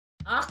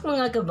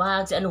Mga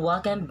kabags, and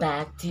welcome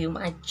back to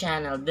my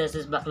channel. This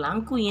is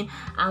Baklang Queen,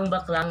 ang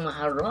baklang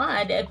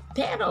maharot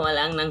pero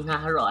walang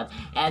nanghaharot.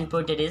 And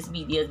for today's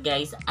video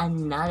guys,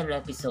 another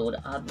episode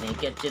of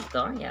makeup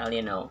tutorial,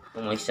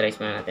 Moisturize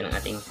muna natin ang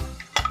ating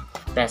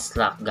test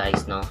lock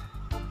guys, no?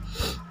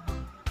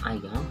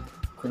 Ayan,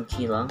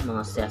 kunti lang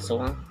mga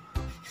sesong.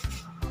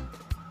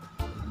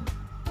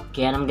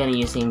 Kaya I'm gonna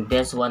using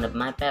this one of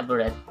my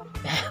favorite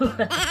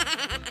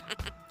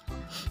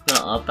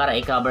para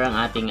i-cover ang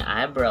ating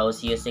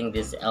eyebrows using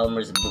this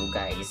Elmer's glue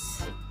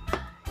guys,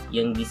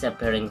 yung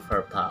disappearing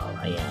purple.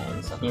 Ayan,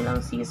 so yun lang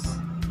sis,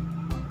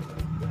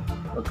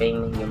 huwag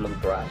kayong mahiya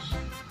mag-brush.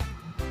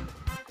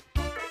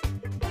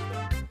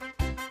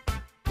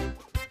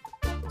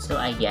 So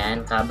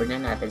ayan, cover na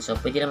natin. So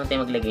pwede naman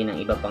tayo maglagay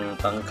ng iba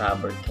pang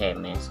cover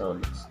keme. So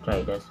let's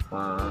try this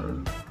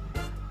one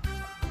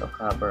to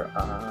cover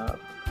up,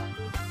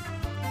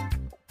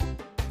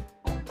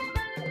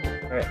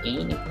 or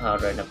any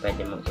powder na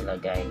pwede mong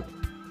ilagay.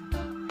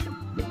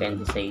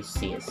 Depende sa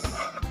sis.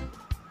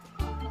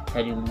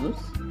 How do you use?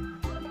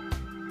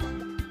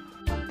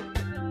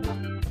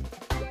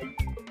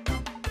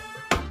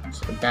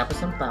 So, pagtapos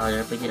ng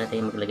powder, pwede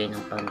natin maglagay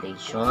ng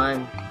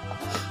foundation.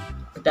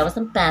 Pagtapos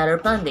ng powder,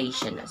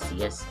 foundation na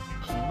sis.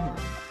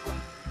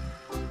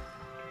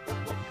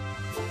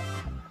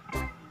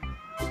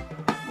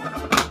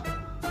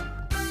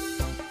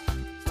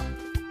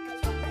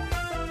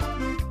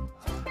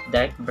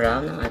 Dark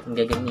brown ang ating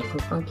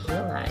gagamitin pang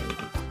kilay.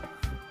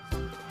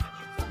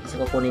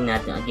 So, kukunin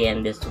natin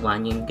again this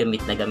one, yung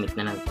gamit na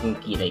ng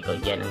kilay ko.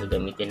 Yan ang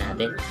gagamitin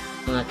natin,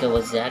 mga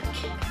kawazak.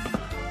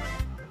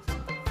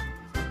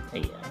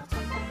 Ayan.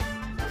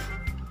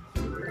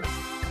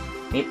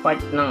 May part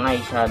ng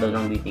eyeshadow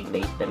ng beauty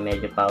glaze na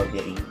medyo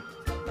powdery.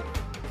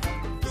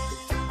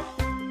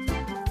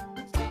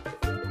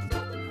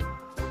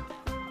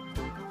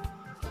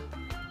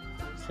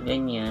 So,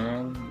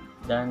 ganyan.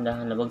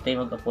 Dahan-dahan na, huwag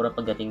tayo mag-apura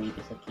pagdating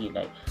dito sa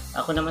kilay.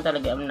 Ako naman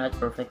talaga, I'm not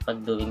perfect pag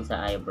doing sa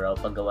eyebrow,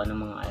 paggawa ng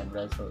mga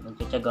eyebrows. So,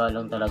 nagtsatsaga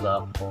lang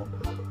talaga ako.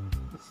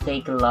 It's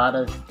take a lot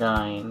of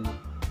time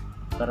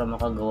para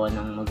makagawa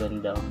ng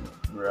magandang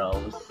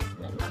brows.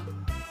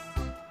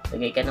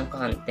 Lagay ka ng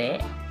konti.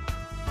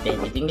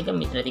 Then, ito yung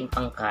gamit natin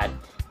pangkat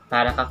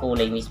para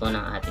kakulay mismo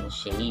ng ating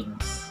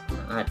shades.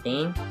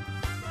 Ito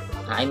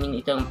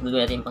ang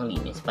gagawin natin pang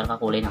linis para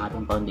kakulay ng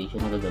ating foundation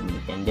na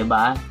gagamitin.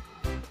 Diba?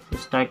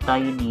 So, start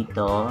tayo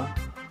dito.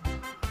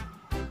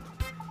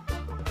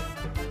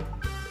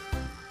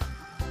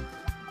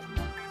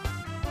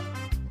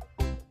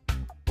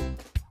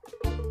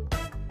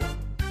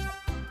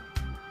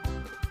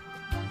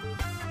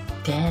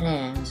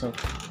 Tara! So,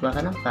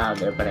 baka ng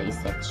powder para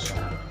iset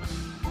siya.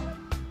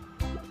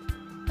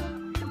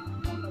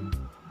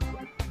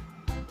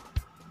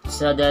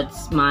 So,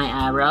 that's my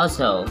eyebrow.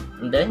 So,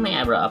 I'm doing my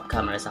eyebrow off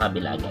camera sa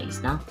kabila, guys,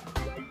 no?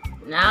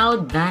 Now,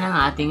 done ang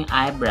ating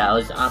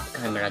eyebrows off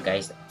camera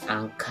guys,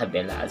 ang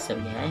kabila. So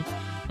yan,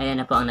 ayan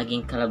na po ang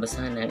naging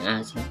kalabasan ng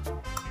ating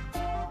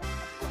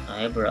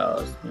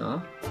eyebrows,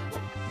 no?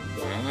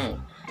 Yan.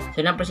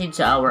 So now proceed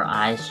sa our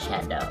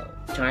eyeshadow,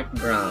 dark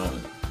brown.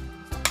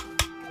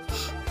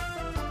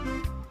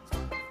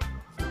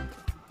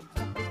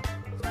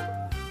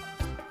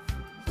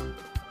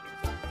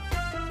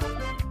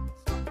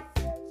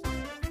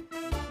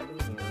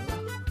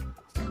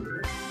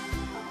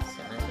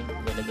 Sa ating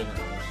lalagyan ng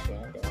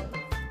eyeshadow,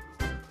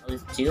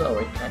 let's do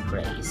our cut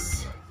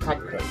crease. Just cut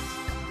crease.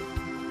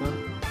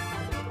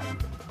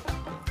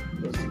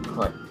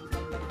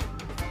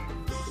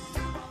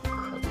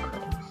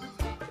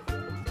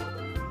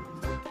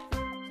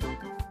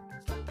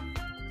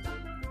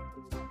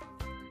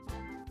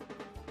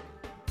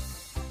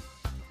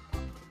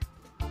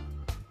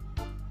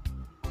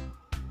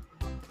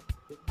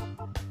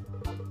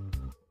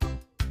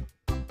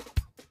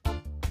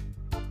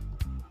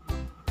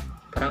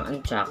 Parang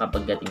antsaka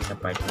pagdating sa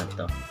part na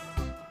to.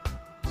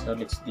 So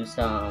let's do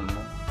some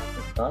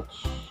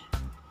touch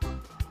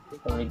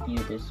to review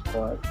this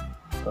part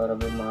para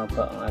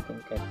bumaba ang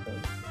ating cut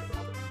crease.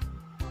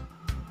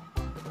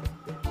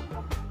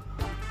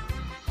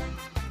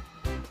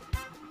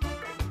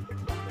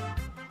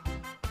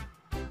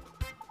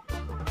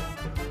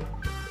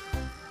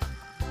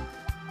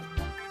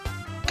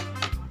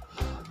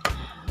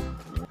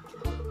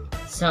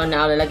 So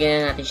now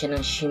lalagyan na natin siya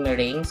ng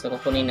shimmering. So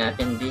kukunin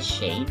natin these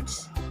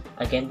shades.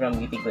 Again, from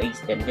Beauty Glaze,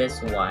 then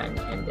this one,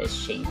 and this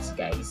shades,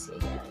 guys.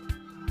 Ayan.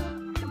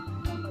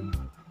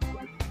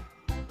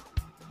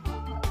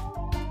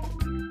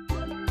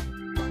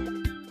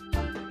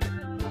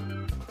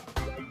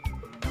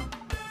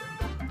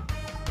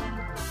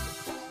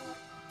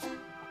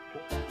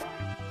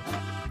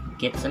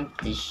 Get some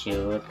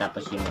tissue,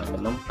 tapos yung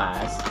mga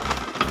lumampas.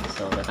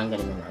 So,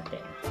 tatanggalin na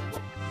natin.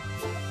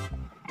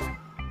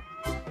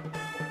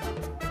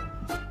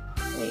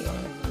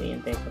 Ayan,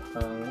 ayan tayo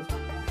kapang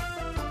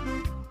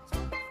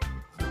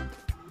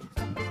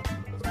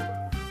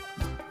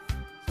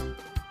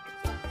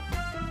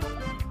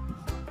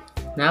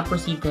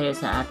na-proceed tayo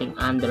sa ating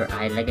under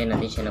eye. Lagyan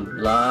natin siya ng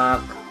block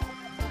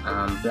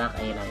black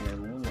eyeliner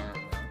muna.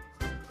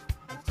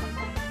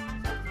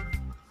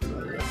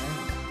 Ayan.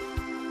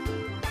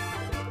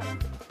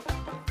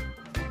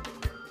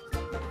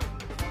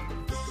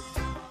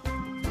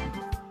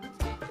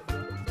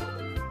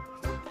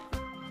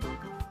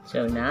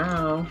 So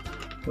now,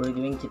 we're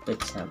going to put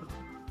some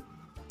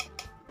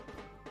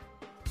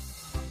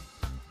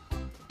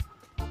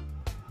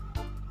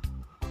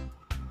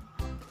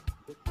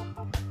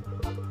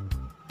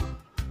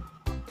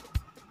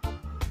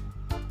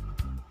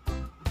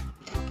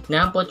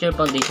now put your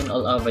foundation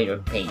all over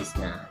your face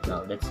na.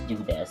 Now, let's do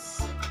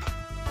this.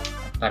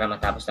 Para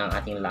matapos na ang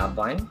ating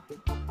laban,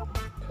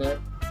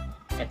 put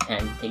a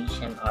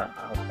foundation all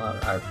over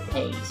our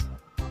face.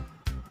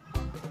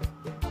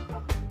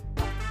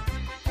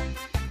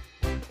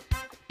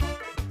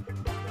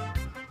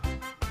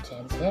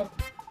 That's it.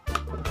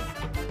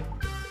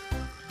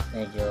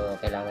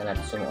 Medyo kailangan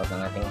natin sumuot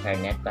ng ating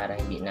hairnet para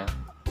hindi na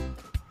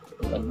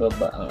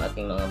magbaba ang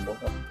ating mga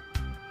buhok.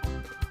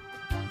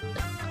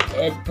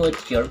 And put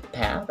your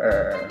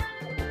powder.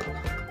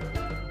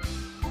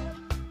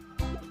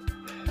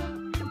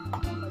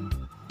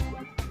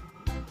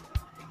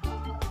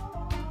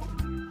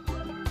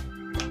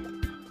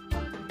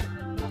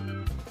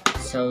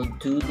 So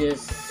do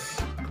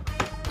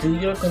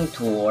your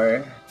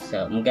contour.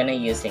 So I'm gonna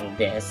using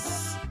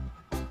this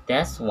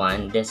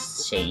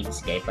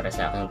shades guys para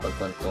sa aking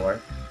pag-contour.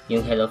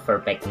 Yung Hello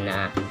Perfect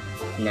na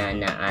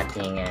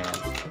ating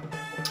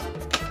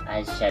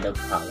eyeshadow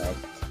palette.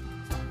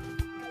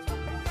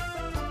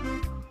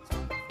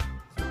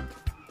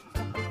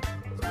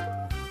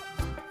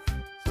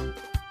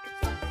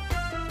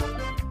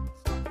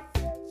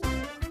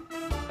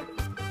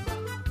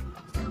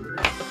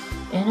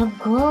 And of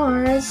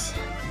course,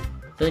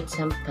 put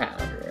some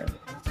powder.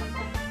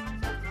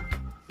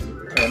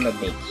 Try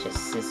bake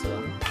just this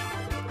one.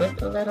 Put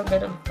a little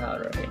bit of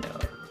powder, you know.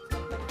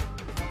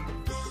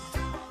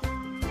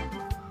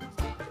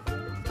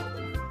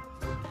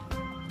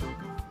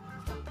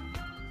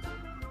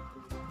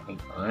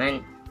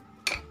 Ayan.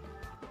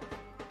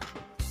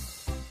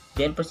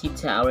 Then proceed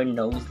to our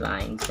nose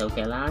line. So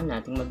kailangan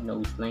nating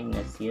mag-nose line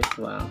na sis.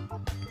 Wow.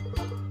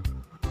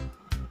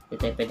 Hindi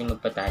tayo pwede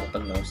magpatali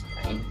pag nose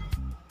line.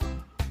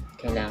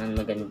 Kailangan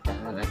maganda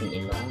ang ating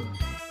ilong.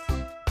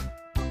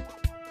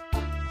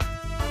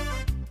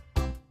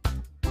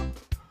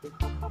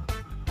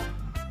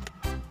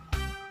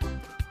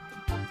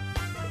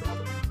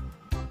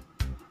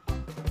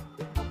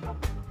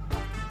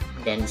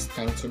 Then it's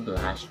time to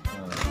blush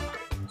on.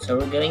 So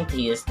we're going to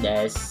use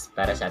this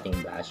para sa ating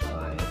blush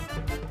on.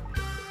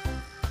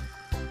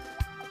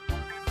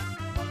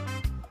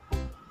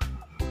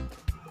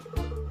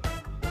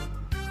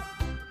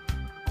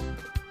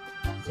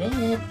 That's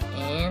it.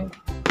 And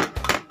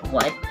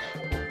wipe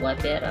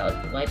it out.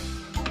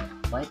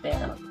 Wipe it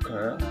out,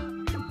 girl.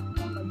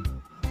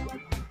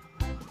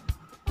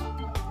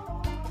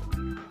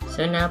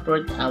 So now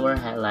put our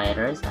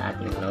highlighter sa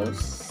ating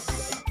nose.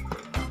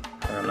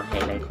 Para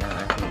ma-highlight ng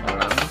ating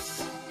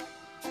lungs.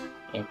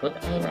 And put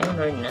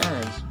eyeliner na,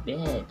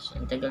 bitch.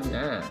 Ang tagal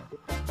na.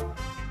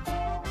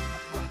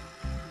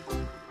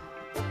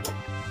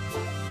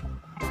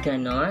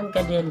 Ganon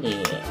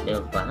kadali,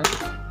 diba?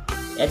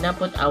 And now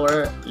put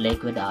our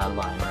liquid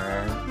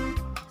eyeliner.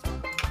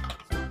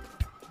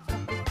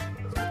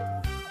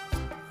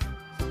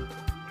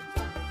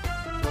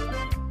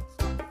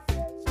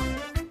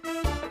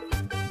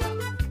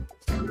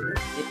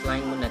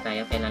 Line muna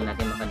tayo, kailangan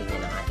natin makalinya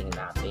ng ating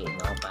labi,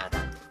 no?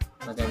 Para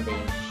maganda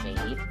yung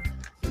shape.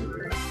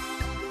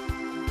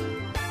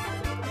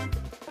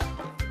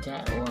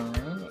 That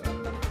one.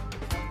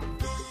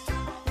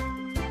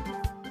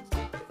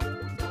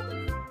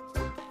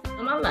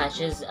 My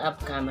lashes up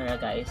camera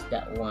guys,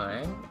 that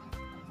one.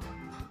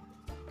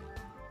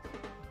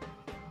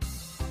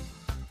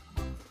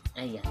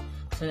 Ayan.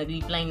 So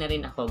nag-reply na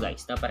rin ako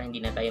guys, no? Para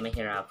hindi na tayo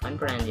mahirapan,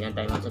 para hindi na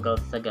tayo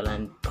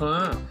masagal-sagalan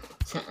pa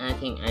sa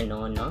ating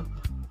ano, no?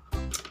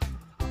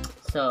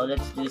 So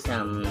let's do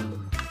some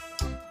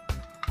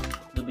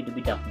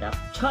dubi-dubi-dup-dup.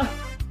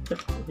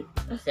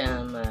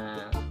 Some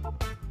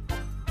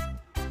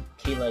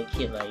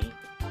kilay-kilay.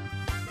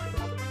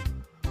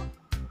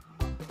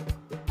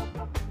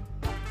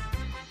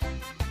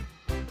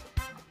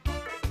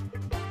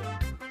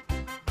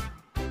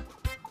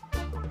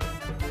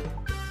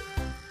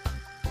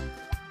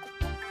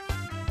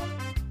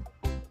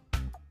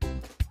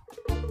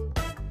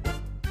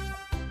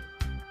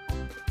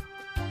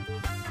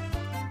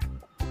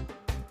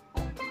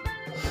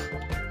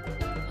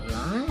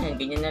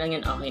 Ganyan na lang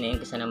yan, okay na yun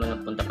kasi naman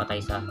napunta pa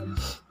tayo sa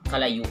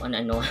kalayuan,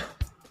 ano.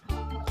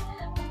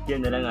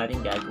 Yan na lang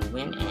ating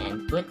gagawin.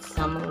 And put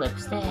some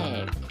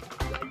lipstick.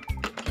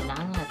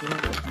 Kailangan natin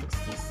ng lipstick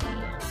this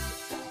year.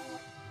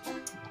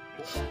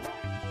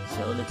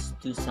 So let's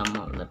do some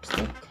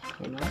lipstick,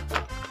 you know.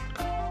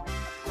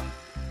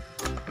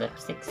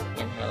 Lipsticks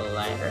and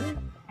highlighter.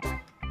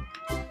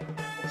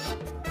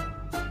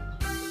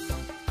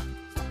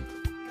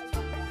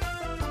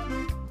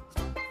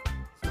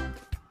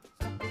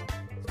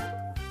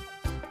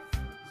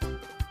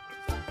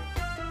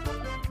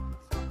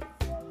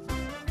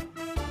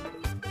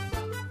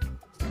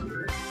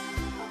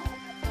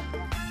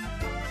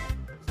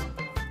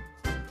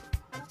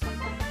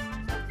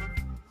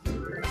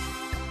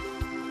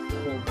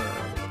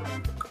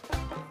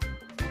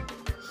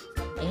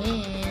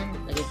 And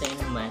lagay tayo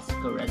ng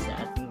mascara sa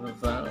ating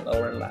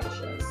lower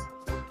lashes.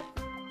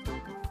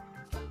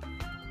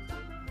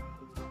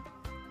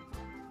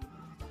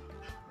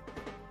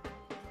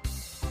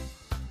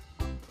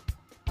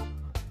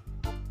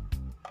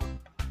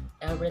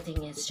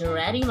 Everything is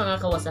ready mga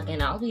kawasak,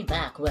 and I'll be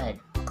back with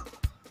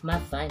my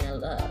final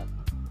look.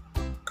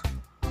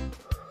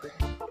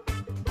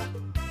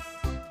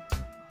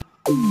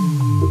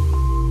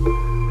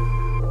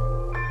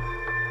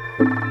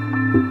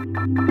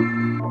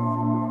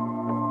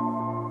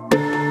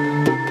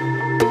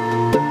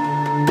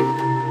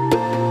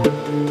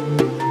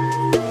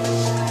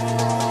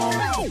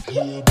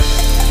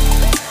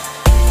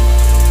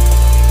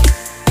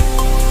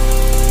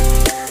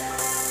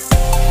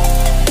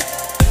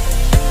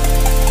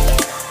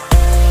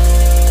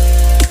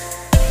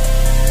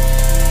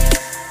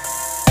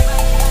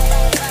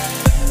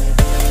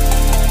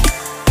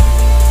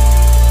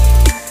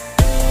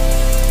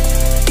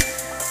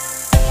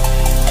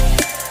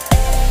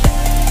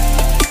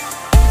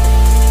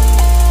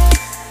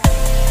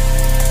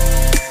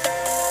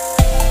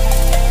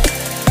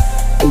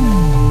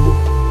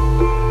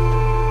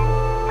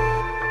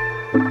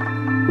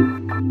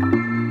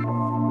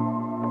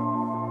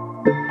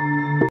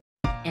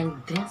 And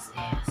this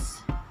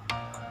is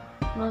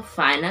my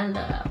final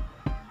look.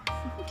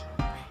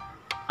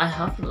 I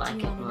hope you like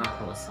it, mga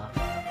kawasak.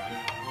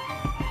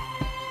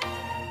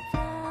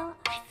 Well,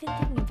 I've been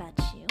thinking about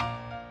you,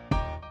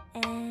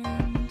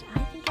 and I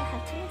think I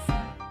have to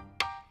listen,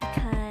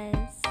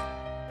 because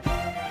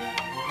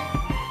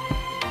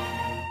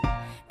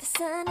the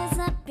sun is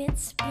up,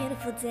 it's a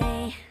beautiful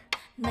day.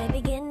 My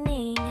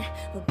beginning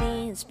will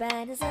be as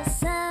bright as the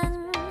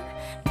sun.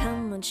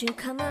 Come, won't you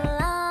come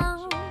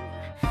along?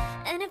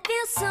 And it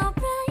feels so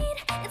bright,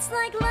 it's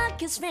like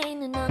luck is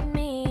raining on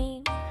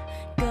me.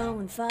 Go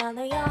and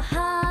follow your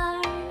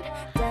heart,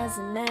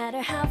 doesn't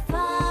matter how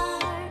far.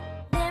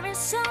 There is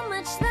so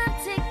much love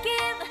to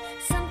give,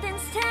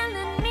 something's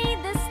telling me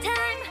this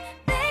time.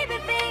 Baby,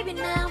 baby,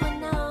 now I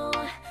know.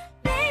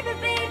 Baby,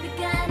 baby,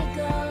 gotta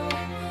go.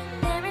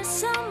 There is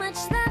so much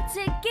love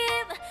to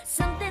give,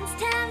 something's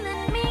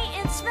telling me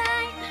it's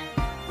right.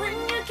 When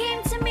you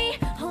came to me,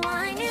 oh,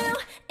 I knew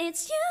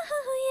it's you,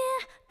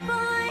 yeah,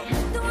 boy.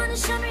 The one to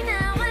show me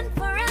now and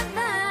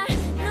forever.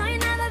 No, you'll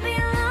never be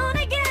alone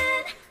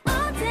again.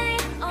 All day,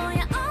 oh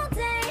yeah, all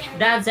day.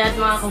 That's it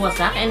mga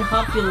kawasak, and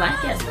hope you like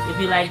it. If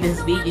you like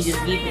this video,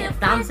 just give me a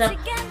thumbs up,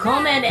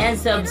 comment, and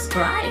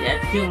subscribe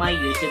to my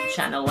YouTube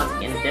channel. Once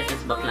again, this is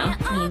Baklang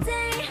Queen,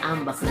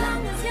 ang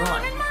baklang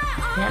roll,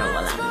 pero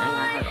walang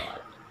nangaharol.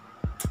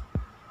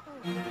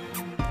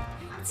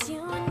 It's you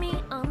and me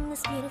on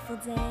this beautiful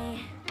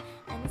day,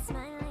 and it's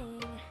my